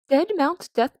Dead Mount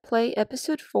Death Play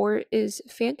Episode 4 is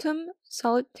Phantom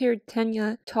Solitaire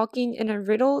Tenya talking in a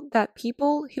riddle that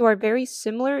people who are very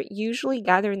similar usually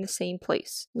gather in the same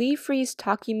place. Lee frees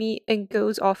Takumi and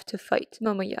goes off to fight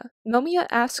Momoya. Momoya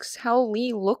asks how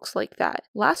Lee looks like that.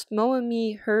 Last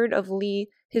Momomi heard of Lee,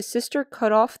 his sister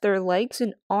cut off their legs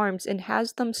and arms and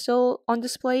has them still on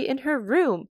display in her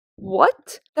room.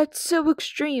 What? That's so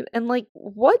extreme and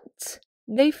what?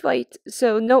 They fight,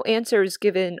 so no answer is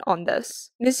given on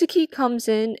this. Mizuki comes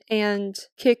in and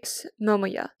kicks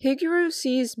Momoya. Higuro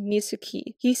sees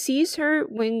Mizuki. He sees her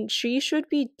when she should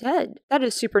be dead. That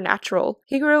is supernatural.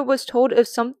 Higuro was told if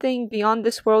something beyond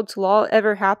this world's law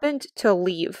ever happened, to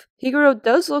leave. Higuro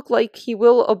does look like he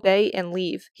will obey and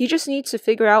leave. He just needs to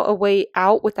figure out a way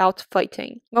out without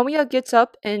fighting. Momoya gets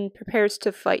up and prepares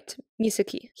to fight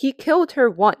Mizuki. He killed her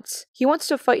once. He wants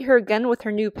to fight her again with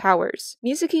her new powers.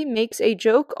 Mizuki makes a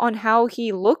joke on how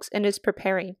he looks and is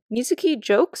preparing. Mizuki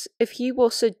jokes if he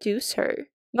will seduce her.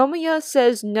 Momoya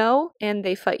says no, and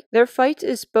they fight. Their fight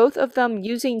is both of them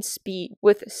using speed.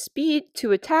 With speed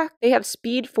to attack, they have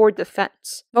speed for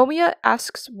defense. Momoya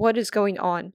asks what is going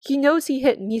on. He knows he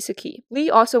hit Mizuki. Lee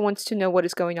also wants to know what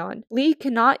is going on. Lee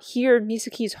cannot hear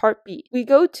Mizuki's heartbeat. We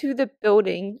go to the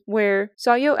building where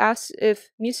Sayo asks if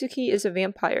Mizuki is a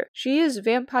vampire. She is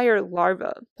vampire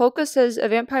larva. Polka says a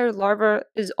vampire larva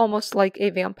is almost like a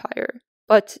vampire,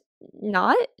 but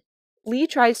not? Lee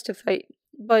tries to fight,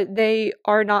 but they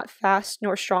are not fast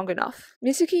nor strong enough.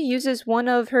 Mizuki uses one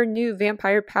of her new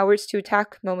vampire powers to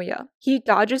attack Momoya. He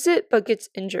dodges it but gets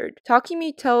injured.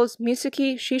 Takumi tells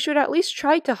Mizuki she should at least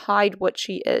try to hide what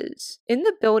she is. In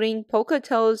the building, Polka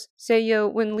tells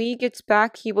Seiyo when Lee gets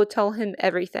back he will tell him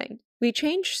everything. We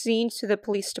change scenes to the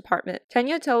police department.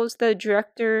 Tenya tells the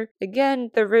director,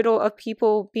 again, the riddle of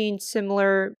people being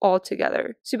similar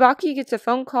altogether. Tsubaki gets a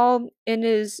phone call and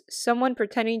is someone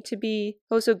pretending to be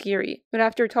Hosogiri. But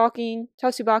after talking,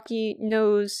 Tatsubaki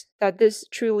knows that this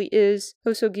truly is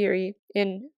Hosogiri.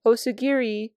 And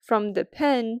Hosogiri from the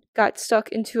pen got stuck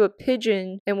into a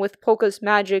pigeon and with Polka's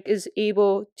magic is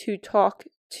able to talk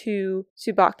to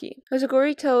Tsubaki.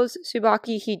 Hosogiri tells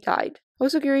Tsubaki he died.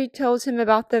 Hosogiri tells him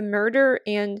about the murder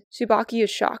and Tsubaki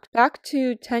is shocked. Back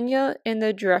to Tenya and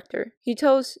the director. He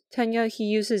tells Tenya he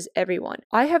uses everyone.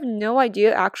 I have no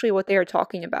idea actually what they are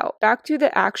talking about. Back to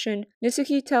the action,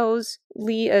 Mizuki tells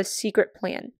Lee a secret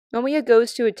plan. Momoya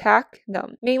goes to attack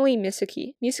them, mainly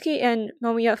Mizuki. Mizuki and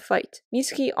Momoya fight.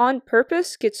 Mizuki on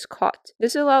purpose gets caught.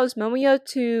 This allows Momoya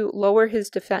to lower his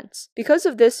defense. Because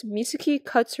of this, Mizuki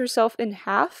cuts herself in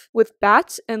half with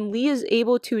bats and Lee is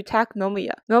able to attack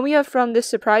Momoya. Momoya from this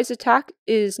surprise attack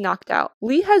is knocked out.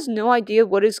 Lee has no idea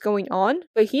what is going on,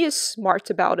 but he is smart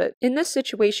about it. In this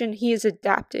situation, he is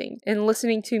adapting and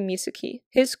listening to Mizuki.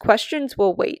 His questions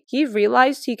will wait. He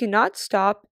realized he cannot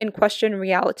stop and question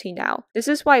reality now. This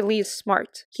is why Lee is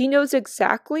smart. He knows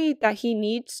exactly that he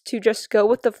needs to just go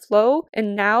with the flow,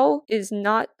 and now is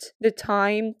not the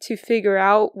time to figure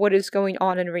out what is going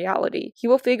on in reality. He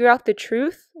will figure out the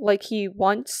truth like he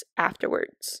wants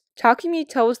afterwards. Takumi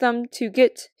tells them to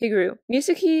get Higuro.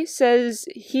 Mizuki says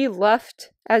he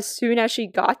left as soon as she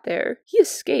got there. He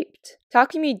escaped.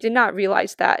 Takumi did not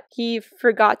realize that. He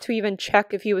forgot to even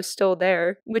check if he was still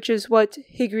there, which is what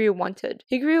Higuro wanted.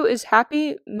 Higuro is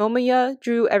happy Momoya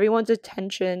drew everyone's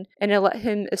attention and it let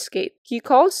him escape. He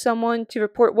calls someone to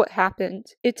report what happened.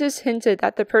 It is hinted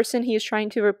that the person he is trying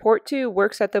to report to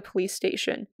works at the police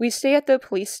station. We stay at the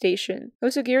police station.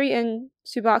 Hosogiri and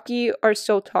Tsubaki are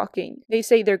still talking. They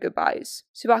say their goodbyes.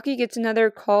 Tsubaki gets another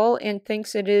call and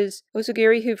thinks it is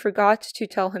Hosogiri who forgot to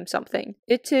tell him something.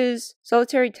 It is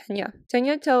Solitary Tenya.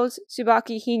 Tenya tells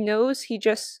Tsubaki he knows he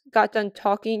just got done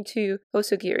talking to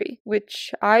Hosogiri,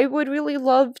 which I would really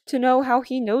love to know how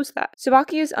he knows that.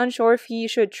 Tsubaki is unsure if he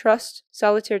should trust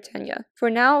Solitaire Tenya. For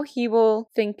now, he will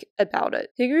think about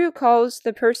it. Higuro calls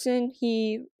the person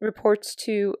he reports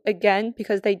to again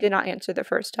because they did not answer the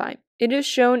first time. It is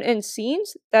shown in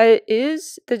scenes that it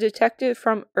is the detective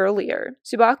from earlier.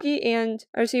 Tsubaki and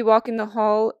Arcee walk in the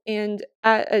hall and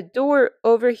at a door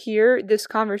overhear this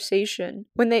conversation.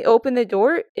 When they open the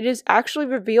door, it is actually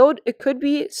revealed it could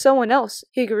be someone else,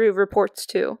 Higuro reports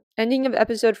to. Ending of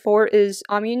episode 4 is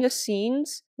ominous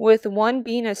scenes, with one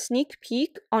being a sneak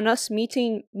peek on us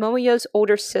meeting Momoya's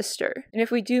older sister. And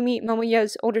if we do meet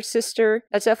Momoya's older sister,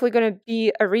 that's definitely going to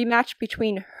be a rematch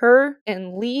between her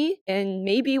and Lee, and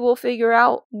maybe we'll figure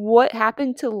out what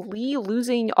happened to Lee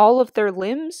losing all of their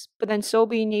limbs, but then still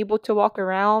being able to walk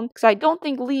around. Because I don't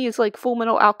think Lee is like Full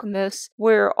Metal Alchemist,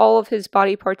 where all of his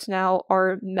body parts now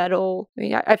are metal. I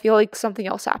mean, I feel like something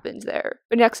else happens there.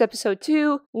 But next episode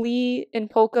 2, Lee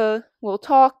and Polka will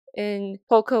talk and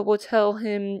Polka will tell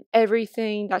him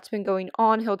everything that's been going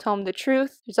on. He'll tell him the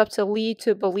truth. It's up to Lee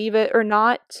to believe it or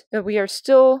not. But we are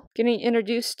still getting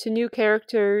introduced to new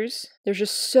characters. There's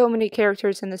just so many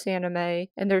characters in this anime,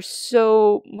 and there's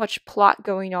so much plot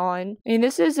going on. I mean,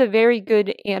 this is a very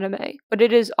good anime, but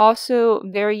it is also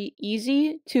very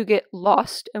easy to get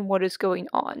lost in what is going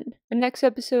on. The next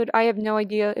episode, I have no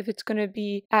idea if it's going to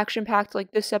be action-packed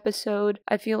like this episode.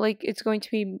 I feel like it's going to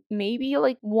be maybe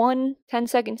like one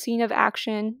 10-second scene of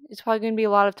action. It's probably going to be a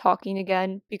lot of talking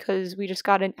again because we just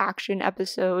got an action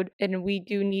episode, and we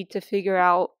do need to figure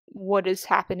out what is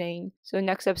happening. So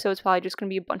next episode is probably just going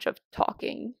to be a bunch of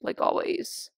talking, like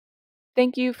always.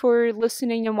 Thank you for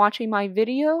listening and watching my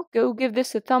video. Go give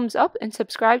this a thumbs up and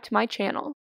subscribe to my channel.